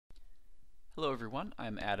Hello everyone,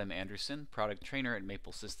 I'm Adam Anderson, Product Trainer at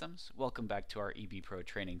Maple Systems. Welcome back to our EBPro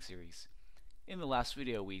training series. In the last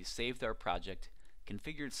video we saved our project,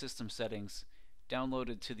 configured system settings,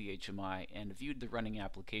 downloaded to the HMI, and viewed the running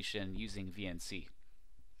application using VNC.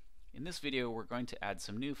 In this video we're going to add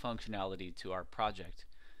some new functionality to our project.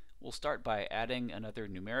 We'll start by adding another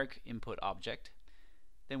numeric input object.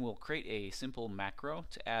 Then we'll create a simple macro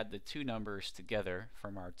to add the two numbers together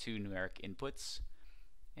from our two numeric inputs.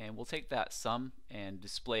 And we'll take that sum and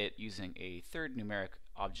display it using a third numeric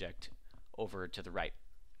object over to the right.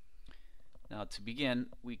 Now to begin,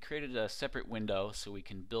 we created a separate window so we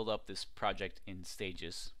can build up this project in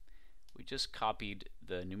stages. We just copied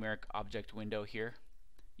the numeric object window here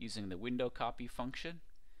using the window copy function,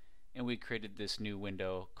 and we created this new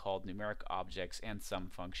window called Numeric Objects and Sum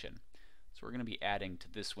function. So we're going to be adding to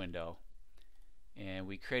this window, and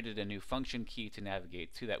we created a new function key to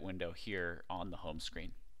navigate to that window here on the home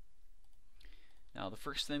screen. Now the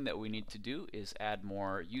first thing that we need to do is add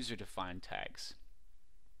more user-defined tags.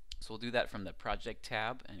 So we'll do that from the Project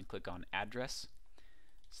tab and click on Address,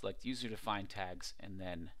 select User-Defined Tags, and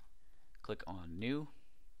then click on New.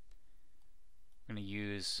 We're going to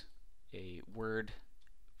use a word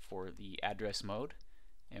for the address mode,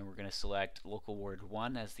 and we're going to select local word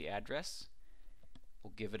 1 as the address.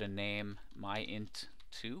 We'll give it a name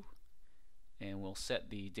myint2, and we'll set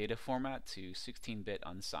the data format to 16-bit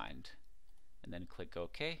unsigned. And then click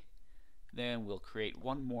OK. Then we'll create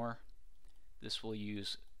one more. This will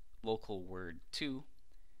use local word 2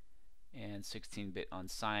 and 16-bit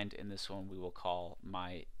unsigned, and this one we will call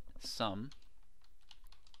my sum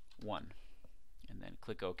 1, and then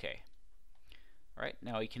click OK. Alright,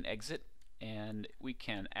 now we can exit and we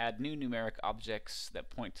can add new numeric objects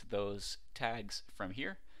that point to those tags from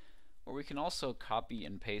here, or we can also copy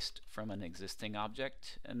and paste from an existing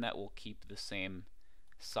object, and that will keep the same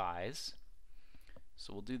size.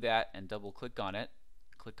 So we'll do that and double click on it,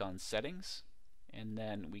 click on Settings, and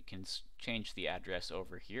then we can change the address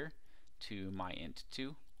over here to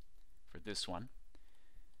myint2 for this one.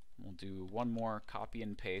 We'll do one more copy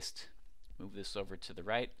and paste, move this over to the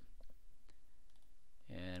right,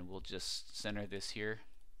 and we'll just center this here,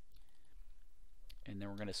 and then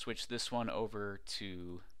we're going to switch this one over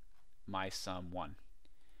to mysum1.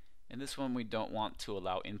 And this one we don't want to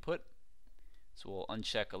allow input, so we'll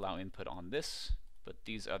uncheck allow input on this, but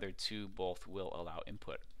these other two both will allow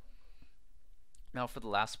input. Now for the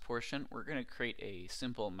last portion, we're going to create a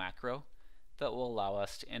simple macro that will allow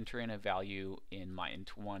us to enter in a value in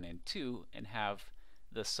myint1 and 2 and have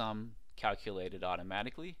the sum calculated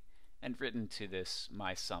automatically and written to this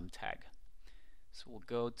mysum tag. So we'll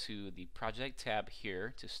go to the Project tab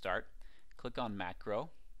here to start, click on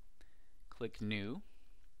Macro, click New.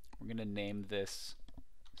 We're going to name this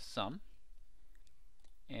sum.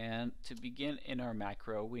 And to begin in our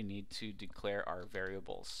macro, we need to declare our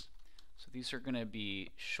variables. So these are going to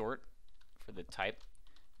be short for the type,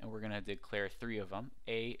 and we're going to declare 3 of them,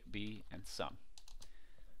 A, B, and sum.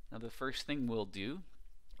 Now the first thing we'll do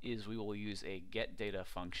is we will use a getData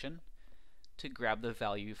function to grab the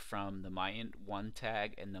value from the myint1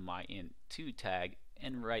 tag and the myint2 tag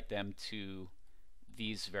and write them to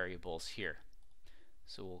these variables here.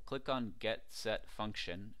 So we'll click on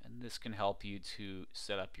getSetFunction, and this can help you to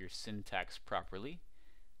set up your syntax properly.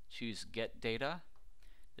 Choose getData.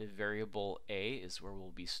 The variable A is where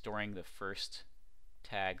we'll be storing the first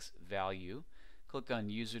tag's value. Click on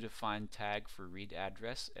user-defined tag for read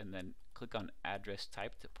address, and then click on address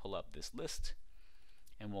type to pull up this list.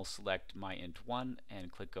 And we'll select myint1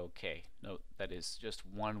 and click OK. Note that is just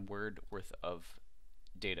one word worth of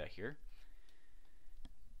data here.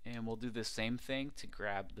 And we'll do the same thing to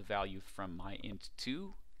grab the value from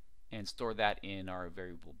myint2 and store that in our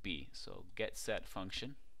variable B. So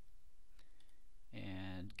getSetFunction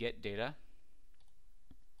and getData.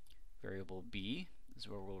 Variable B is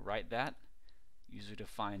where we'll write that.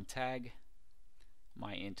 User-defined tag,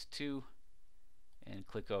 myint2, and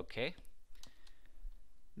click OK.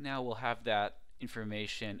 Now we'll have that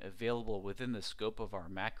information available within the scope of our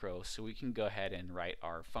macro, so we can go ahead and write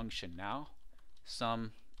our function now.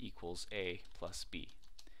 Sum equals A plus B.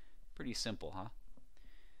 Pretty simple, huh?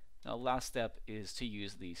 Now the last step is to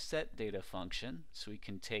use the setData function, so we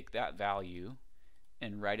can take that value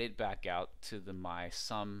and write it back out to the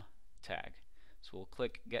mysum tag. So we'll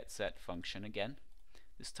click getSetFunction again.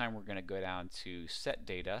 This time we're going to go down to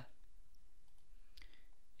setData,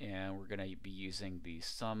 and we're going to be using the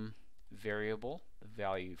sum variable. The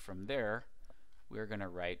value from there we're going to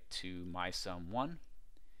write to mysum1.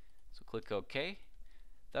 So click OK.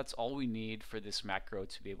 That's all we need for this macro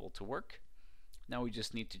to be able to work. Now we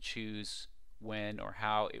just need to choose when or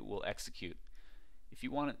how it will execute. If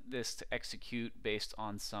you want this to execute based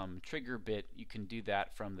on some trigger bit, you can do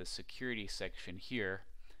that from the security section here.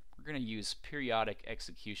 We're going to use periodic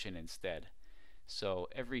execution instead. So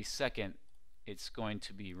every second it's going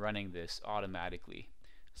to be running this automatically.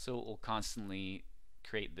 So it will constantly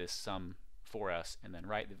create this sum for us and then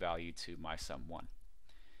write the value to mySum1.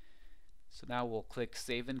 So now we'll click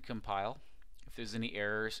Save and Compile. If there's any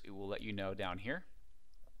errors, it will let you know down here.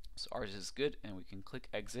 So ours is good, and we can click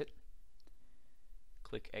Exit.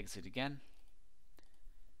 Click Exit again.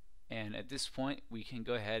 And at this point, we can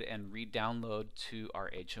go ahead and re-download to our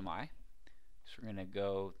HMI. So we're going to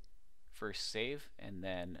go first save and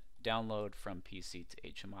then download from PC to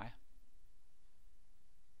HMI.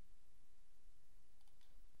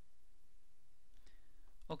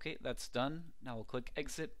 Okay, that's done. Now we'll click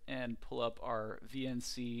Exit and pull up our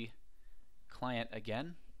VNC client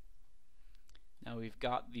again. Now we've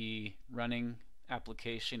got the running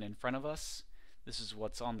application in front of us. This is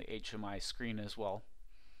what's on the HMI screen as well.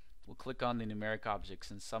 We'll click on the Numeric Objects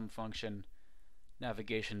and Sum Function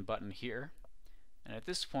navigation button here. And at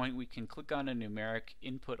this point we can click on a Numeric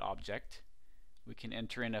Input object. We can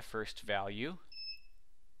enter in a first value.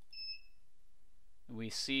 We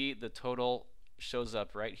see the total shows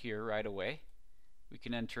up right here right away. We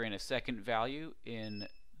can enter in a second value in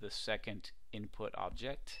the second input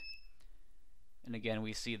object. And again,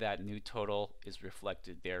 we see that new total is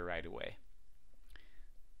reflected there right away.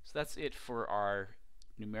 So that's it for our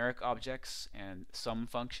numeric objects and sum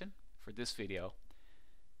function for this video.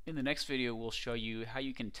 In the next video, we'll show you how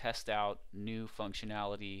you can test out new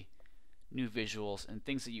functionality, new visuals, and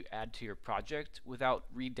things that you add to your project without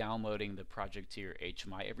re-downloading the project to your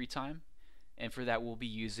HMI every time. And for that, we'll be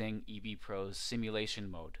using EBPro's simulation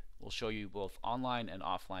mode. We'll show you both online and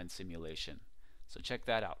offline simulation. So check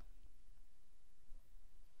that out.